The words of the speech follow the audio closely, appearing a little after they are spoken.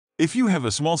If you have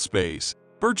a small space,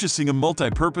 purchasing a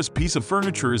multi-purpose piece of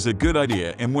furniture is a good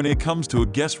idea, and when it comes to a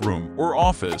guest room or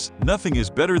office, nothing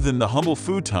is better than the humble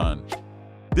futon.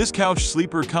 This couch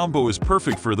sleeper combo is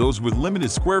perfect for those with limited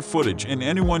square footage and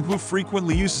anyone who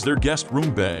frequently uses their guest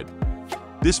room bed.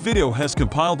 This video has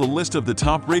compiled a list of the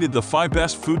top-rated 5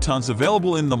 best futons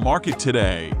available in the market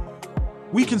today.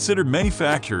 We considered many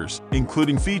factors,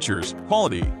 including features,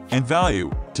 quality, and value,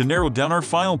 to narrow down our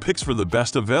final picks for the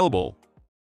best available.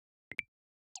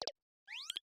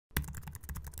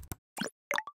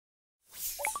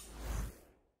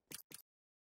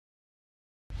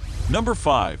 Number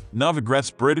 5.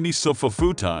 Novogratz Brittany Sofa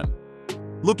Futon.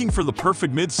 Looking for the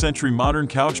perfect mid-century modern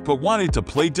couch but wanted to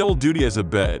play double duty as a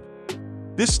bed?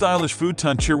 This stylish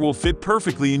futon chair will fit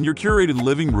perfectly in your curated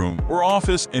living room or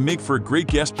office and make for a great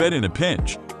guest bed in a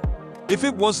pinch. If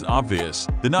it wasn't obvious,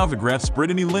 the Novogratz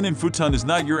Brittany linen futon is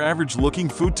not your average-looking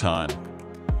futon.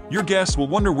 Your guests will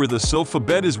wonder where the sofa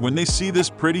bed is when they see this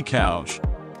pretty couch.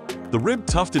 The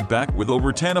rib-tufted back with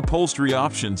over 10 upholstery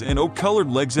options and oak-colored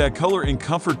legs add color and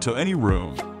comfort to any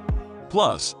room.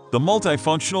 Plus, the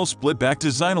multifunctional split-back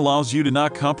design allows you to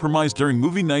not compromise during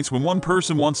movie nights when one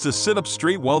person wants to sit up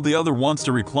straight while the other wants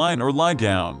to recline or lie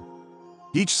down.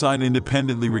 Each side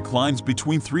independently reclines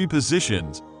between 3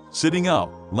 positions: sitting up,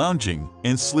 lounging,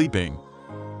 and sleeping.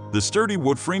 The sturdy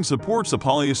wood frame supports a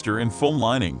polyester and foam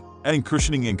lining, adding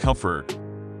cushioning and comfort.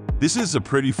 This is a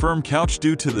pretty firm couch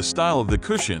due to the style of the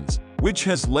cushions, which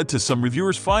has led to some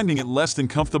reviewers finding it less than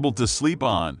comfortable to sleep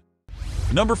on.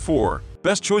 Number 4.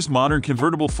 Best Choice Modern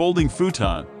Convertible Folding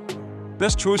Futon.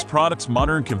 Best Choice Products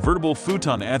Modern Convertible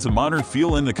Futon adds a modern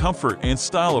feel and the comfort and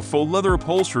style of faux leather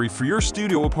upholstery for your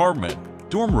studio apartment,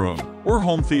 dorm room, or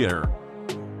home theater.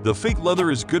 The fake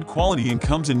leather is good quality and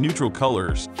comes in neutral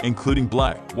colors, including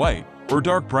black, white, or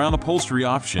dark brown upholstery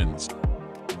options.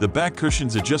 The back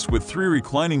cushions adjust with 3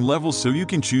 reclining levels so you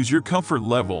can choose your comfort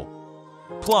level.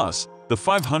 Plus, the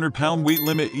 500-pound weight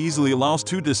limit easily allows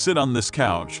 2 to sit on this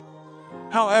couch.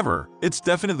 However, it's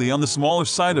definitely on the smaller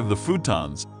side of the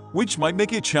futons, which might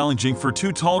make it challenging for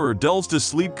 2 taller adults to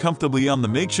sleep comfortably on the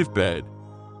makeshift bed.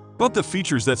 But the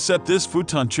features that set this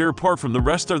futon chair apart from the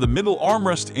rest are the middle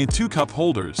armrest and 2 cup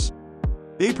holders.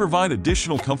 They provide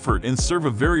additional comfort and serve a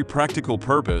very practical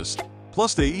purpose.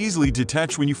 Plus, they easily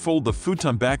detach when you fold the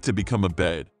futon back to become a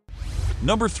bed.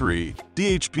 Number 3.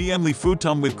 DHB Emily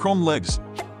Futon with Chrome Legs.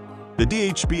 The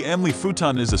DHB Emily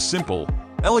Futon is a simple,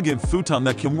 elegant futon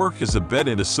that can work as a bed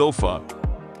and a sofa.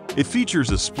 It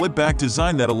features a split-back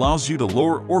design that allows you to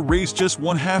lower or raise just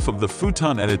one half of the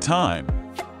futon at a time.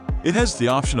 It has the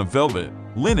option of velvet,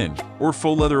 linen, or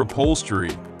faux leather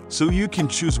upholstery, so you can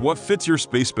choose what fits your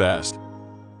space best.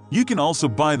 You can also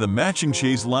buy the matching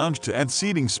chaise lounge to add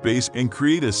seating space and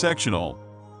create a sectional.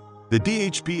 The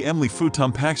DHB Emily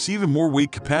Futon packs even more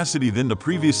weight capacity than the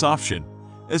previous option,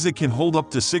 as it can hold up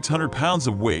to 600 pounds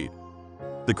of weight.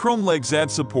 The chrome legs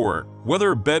add support,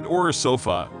 whether a bed or a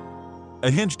sofa. A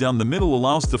hinge down the middle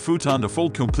allows the futon to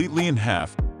fold completely in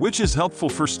half, which is helpful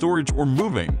for storage or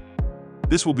moving.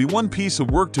 This will be one piece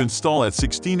of work to install at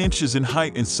 16 inches in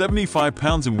height and 75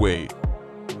 pounds in weight.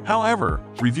 However,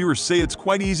 reviewers say it's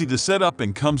quite easy to set up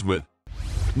and comes with.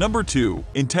 Number 2.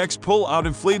 Intex Pull-Out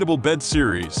Inflatable Bed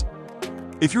Series.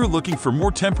 If you're looking for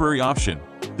more temporary option,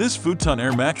 this futon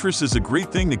air mattress is a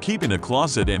great thing to keep in a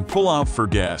closet and pull out for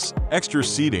guests, extra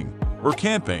seating, or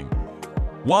camping.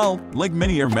 While, like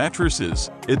many air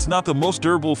mattresses, it's not the most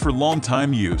durable for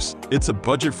long-time use, it's a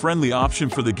budget-friendly option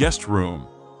for the guest room.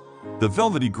 The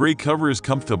velvety gray cover is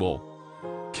comfortable.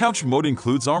 Couch mode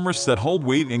includes armrests that hold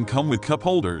weight and come with cup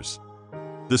holders.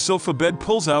 The sofa bed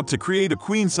pulls out to create a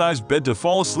queen-sized bed to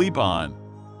fall asleep on.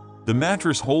 The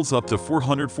mattress holds up to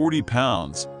 440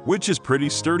 pounds, which is pretty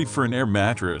sturdy for an air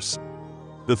mattress.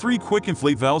 The 3 quick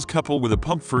inflate valves couple with a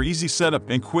pump for easy setup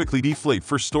and quickly deflate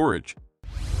for storage.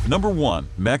 Number 1.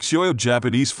 MAXYOYO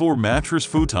Japanese Floor Mattress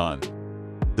Futon.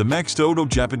 The MAXYOYO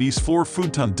Japanese Floor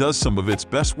Futon does some of its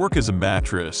best work as a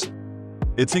mattress.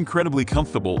 It's incredibly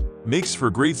comfortable, makes for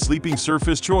a great sleeping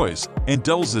surface choice, and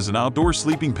doubles as an outdoor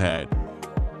sleeping pad.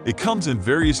 It comes in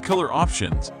various color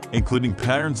options, including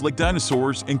patterns like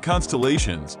dinosaurs and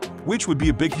constellations, which would be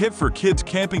a big hit for kids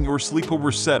camping or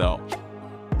sleepover setup.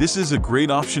 This is a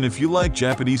great option if you like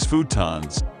Japanese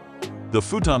futons. The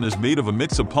futon is made of a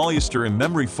mix of polyester and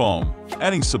memory foam,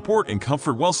 adding support and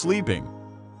comfort while sleeping.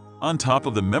 On top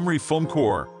of the memory foam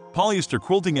core, polyester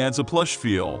quilting adds a plush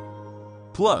feel.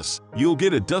 Plus, you'll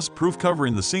get a dust-proof cover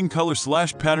in the same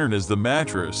color/pattern as the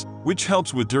mattress, which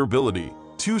helps with durability,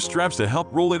 2 straps to help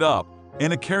roll it up,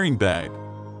 and a carrying bag.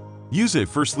 Use it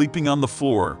for sleeping on the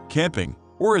floor, camping,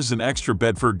 or as an extra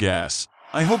bed for guests.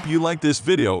 I hope you like this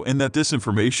video and that this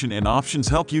information and options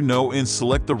help you know and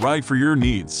select the ride for your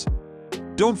needs.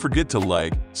 Don't forget to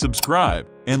like, subscribe,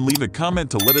 and leave a comment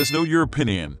to let us know your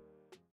opinion.